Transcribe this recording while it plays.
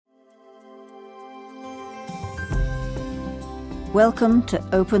Welcome to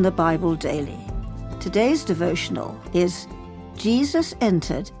Open the Bible Daily. Today's devotional is Jesus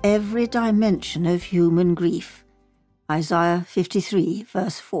Entered Every Dimension of Human Grief. Isaiah 53,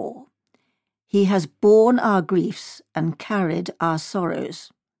 verse 4. He has borne our griefs and carried our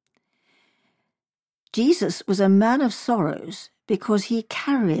sorrows. Jesus was a man of sorrows because he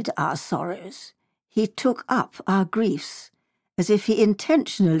carried our sorrows. He took up our griefs, as if he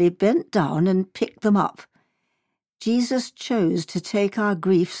intentionally bent down and picked them up. Jesus chose to take our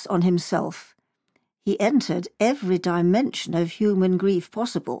griefs on himself. He entered every dimension of human grief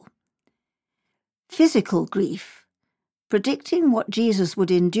possible. Physical grief. Predicting what Jesus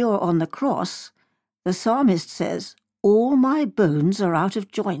would endure on the cross, the psalmist says, "All my bones are out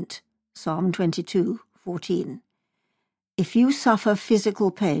of joint," Psalm 22:14. If you suffer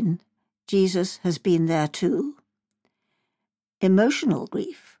physical pain, Jesus has been there too. Emotional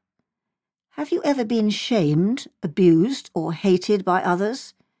grief. Have you ever been shamed, abused, or hated by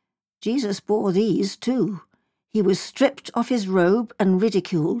others? Jesus bore these too. He was stripped of his robe and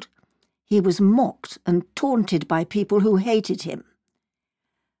ridiculed. He was mocked and taunted by people who hated him.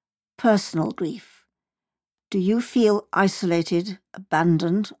 Personal grief. Do you feel isolated,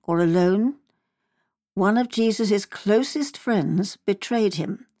 abandoned, or alone? One of Jesus' closest friends betrayed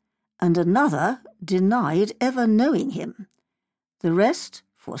him, and another denied ever knowing him. The rest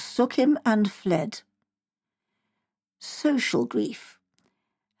forsook him and fled. Social grief.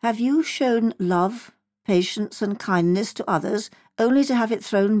 Have you shown love, patience, and kindness to others only to have it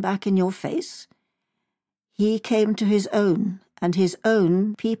thrown back in your face? He came to his own, and his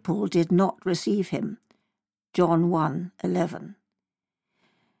own people did not receive him. John 1:11.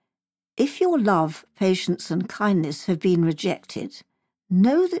 If your love, patience, and kindness have been rejected,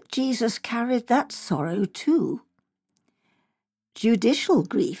 know that Jesus carried that sorrow too. Judicial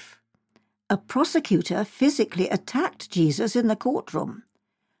grief. A prosecutor physically attacked Jesus in the courtroom.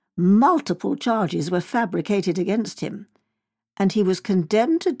 Multiple charges were fabricated against him, and he was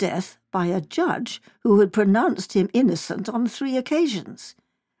condemned to death by a judge who had pronounced him innocent on 3 occasions.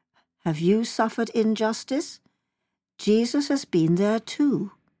 Have you suffered injustice? Jesus has been there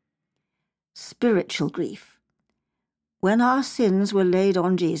too. Spiritual grief. When our sins were laid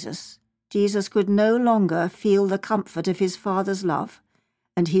on Jesus, Jesus could no longer feel the comfort of his Father's love,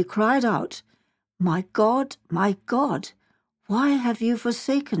 and he cried out, my God, why have you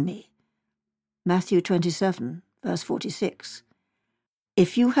forsaken me?" Matthew 27, verse 46.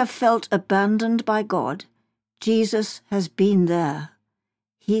 If you have felt abandoned by God, Jesus has been there.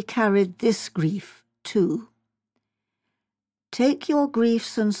 He carried this grief too. Take your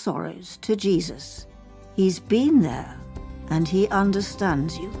griefs and sorrows to Jesus. He's been there, and he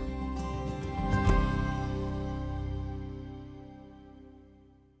understands you.